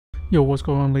Yo, what's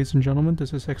going on, ladies and gentlemen?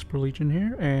 This is Expert Legion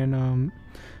here, and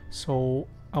so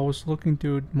I was looking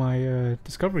through my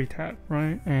Discovery tab,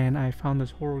 right, and I found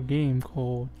this horror game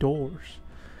called Doors,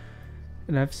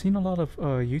 and I've seen a lot of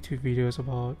YouTube videos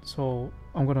about, so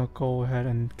I'm gonna go ahead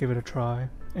and give it a try.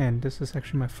 And this is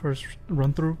actually my first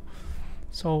run through,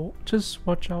 so just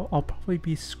watch out. I'll probably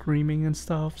be screaming and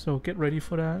stuff, so get ready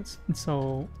for that. And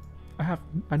so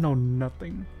I know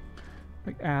nothing,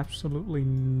 like absolutely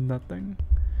nothing.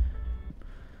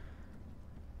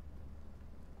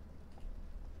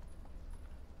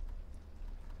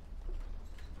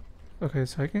 Okay,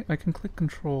 so I can click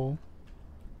control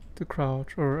to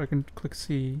crouch, or I can click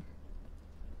C.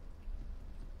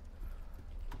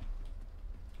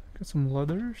 Get some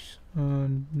leathers.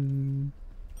 Okay,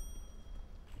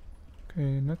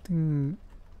 nothing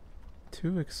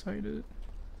too excited.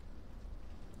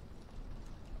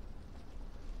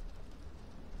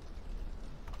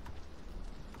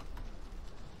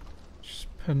 Just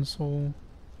pencil.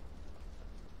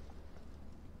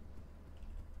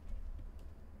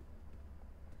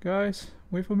 Guys,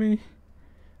 wait for me. I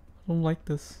don't like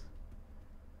this.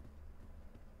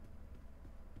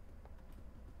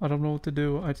 I don't know what to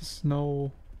do. I just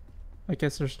know. I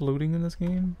guess there's looting in this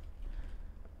game.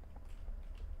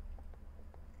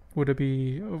 Would it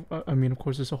be? I mean, of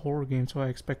course, it's a horror game, so I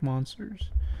expect monsters.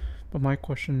 But my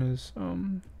question is,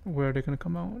 where are they gonna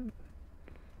come out?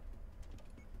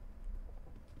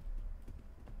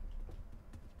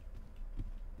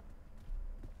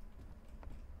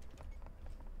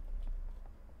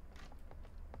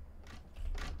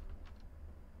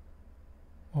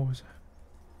 What was that?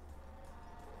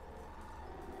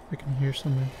 I can hear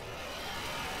something.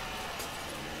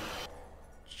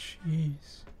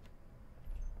 Jeez.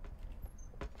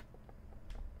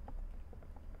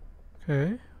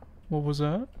 Okay, what was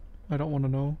that? I don't want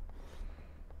to know.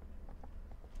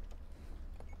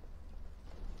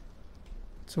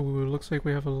 So it looks like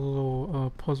we have a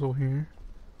little puzzle here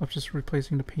of just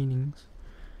replacing the paintings.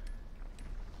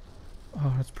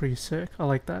 Oh, that's pretty sick. I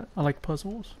like that. I like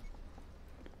puzzles.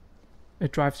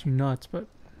 It drives you nuts, but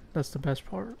that's the best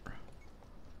part.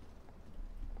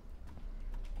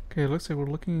 Okay, it looks like we're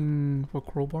looking for a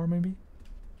crowbar, maybe?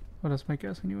 Oh, that's my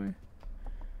guess anyway.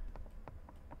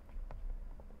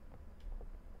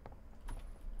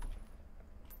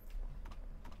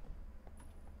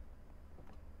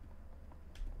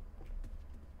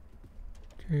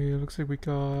 Okay, it looks like we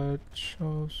got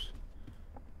shelves.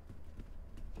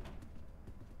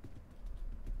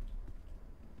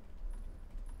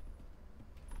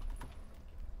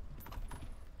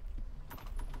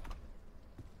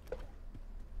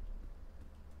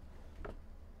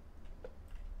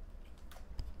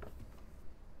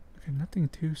 Okay, nothing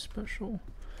too special.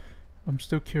 I'm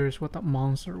still curious what that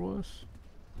monster was.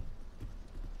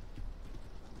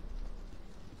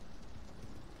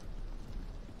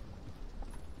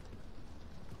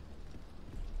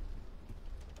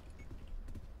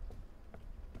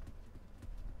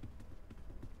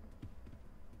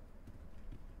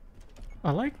 I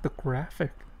like the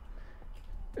graphic.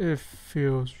 It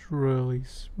feels really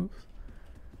smooth.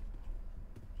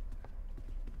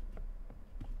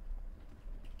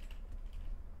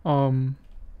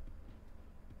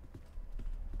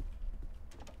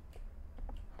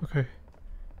 Okay.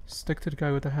 Stick to the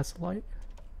guy with the has a light.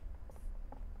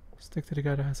 Stick to the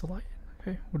guy that has a light.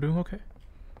 Okay, we're doing okay.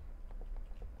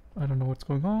 I don't know what's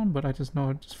going on, but I just know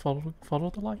I just follow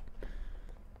the light.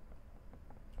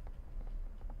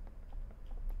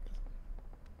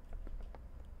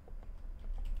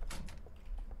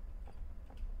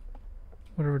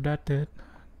 Whatever that did.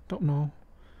 Don't know.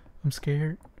 I'm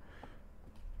scared.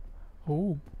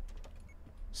 Oh.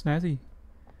 Snazzy.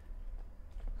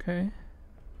 Okay.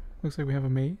 Looks like we have a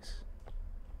maze.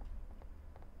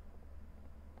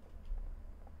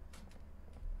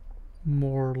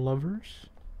 More levers.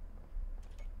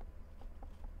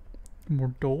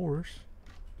 More doors.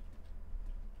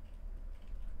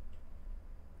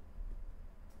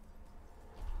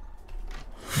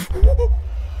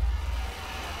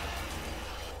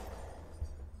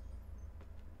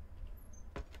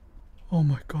 Oh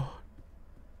my god.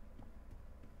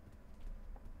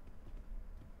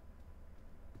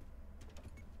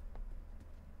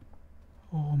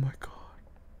 Oh my god.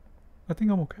 I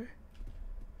think I'm okay.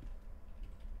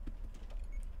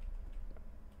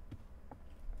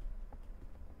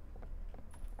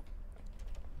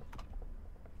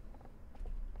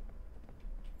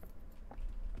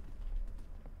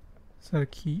 Is that a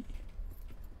key?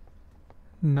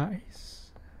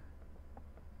 Nice.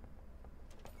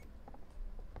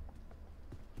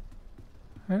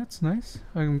 That's nice.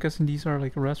 I'm guessing these are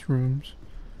like restrooms.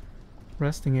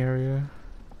 resting area,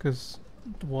 because,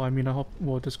 well, I mean, I hope,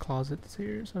 well, this closet's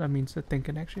here, so that means the thing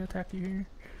can actually attack you here.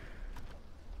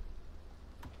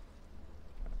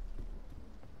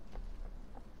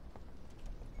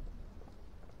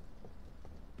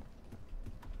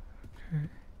 Okay.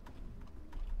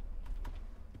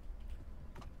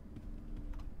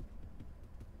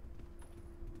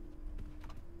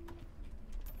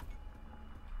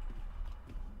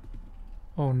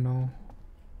 Oh no.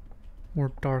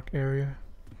 More dark area.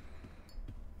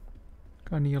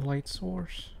 Got need a light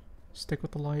source. Stick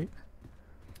with the light.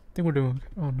 I think we're doing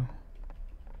okay. Oh no.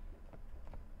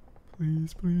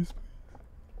 Please, please,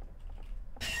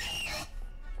 please.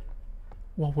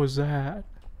 What was that?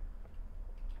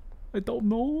 I don't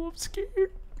know. I'm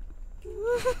scared.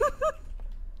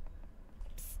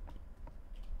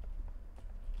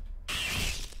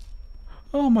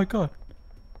 Oh my god.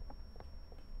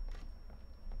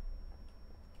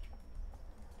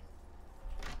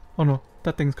 Oh no,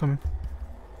 that thing's coming.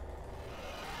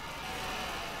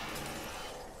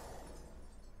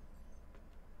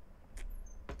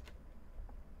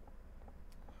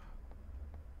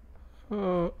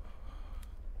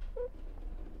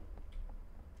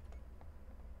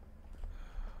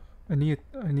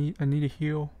 I need a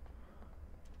heal.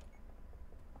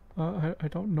 I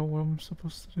don't know what I'm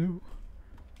supposed to do.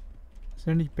 Is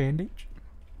there any bandage?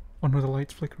 Oh no, the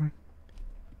light's flickering.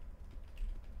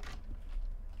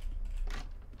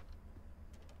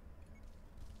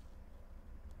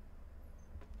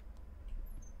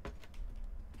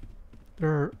 There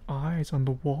are eyes on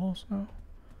the walls now.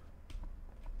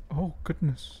 Oh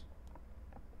goodness.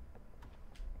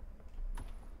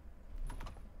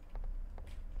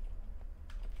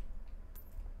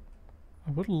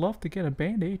 I would love to get a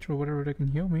bandage or whatever that can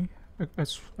heal me. I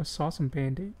saw some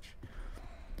bandage.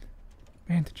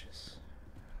 Bandages.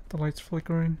 The light's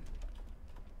flickering.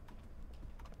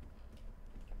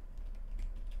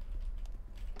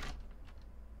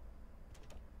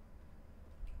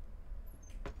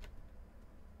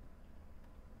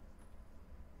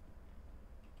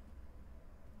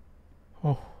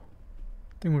 Oh,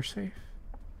 I think we're safe.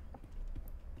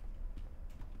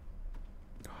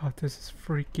 God, this is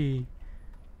freaky.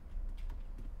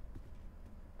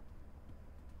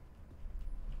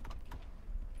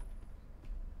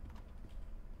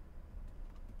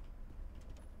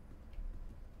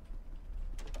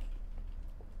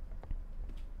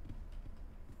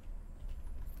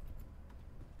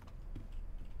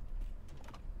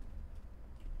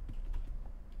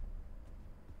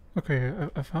 Okay,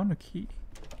 I found a key.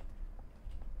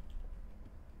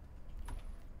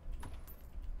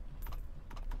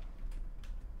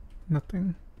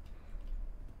 Nothing.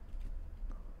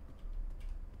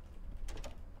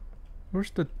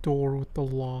 Where's the door with the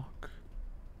lock?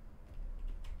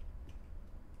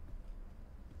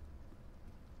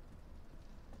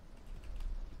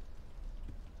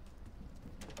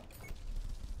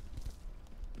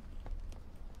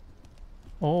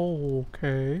 Oh,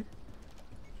 okay.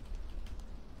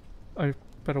 I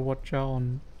better watch out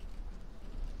on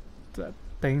that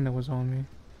thing that was on me.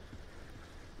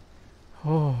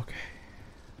 Oh, okay.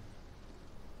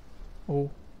 Oh,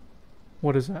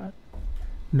 what is that?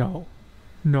 No.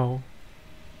 No.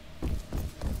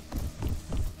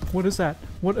 What is that?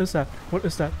 What is that? What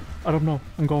is that? I don't know.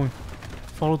 I'm going.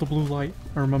 Follow the blue light.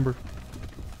 I remember.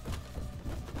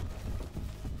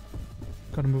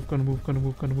 Gotta move, gotta move, gotta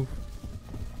move, gotta move.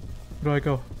 Where do I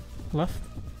go? Left?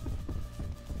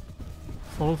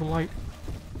 Follow the light.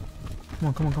 Come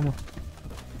on, come on, come on.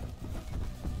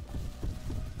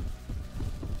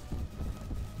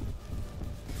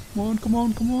 Come on, come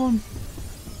on, come on.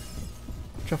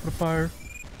 Watch out for the fire.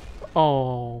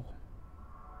 Oh.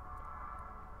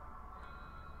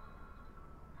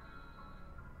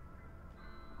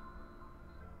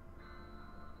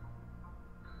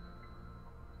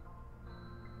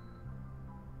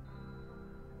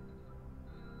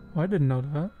 Oh, I didn't know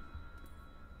that.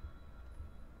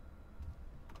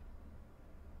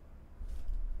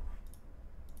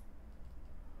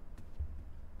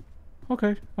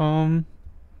 Okay,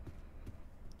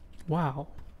 wow.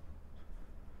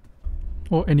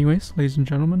 Well, anyways, ladies and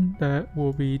gentlemen, that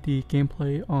will be the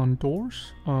gameplay on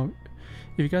Doors. If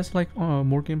you guys like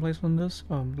more gameplays on this,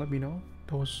 let me know.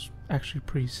 That was actually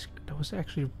that was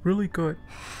actually really good.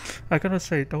 I gotta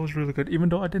say, that was really good. Even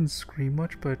though I didn't scream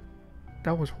much, but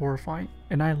that was horrifying.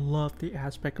 And I love the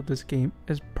aspect of this game.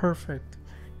 It's perfect.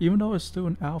 Even though it's still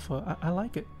an alpha, I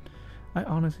like it. I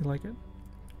honestly like it.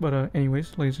 But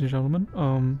anyways, ladies and gentlemen,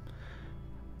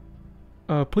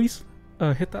 please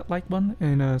hit that like button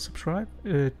and subscribe.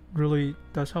 It really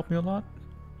does help me a lot,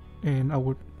 and I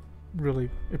would really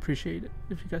appreciate it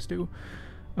if you guys do.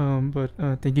 But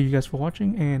thank you guys for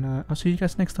watching, and I'll see you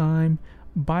guys next time.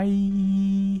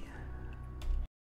 Bye.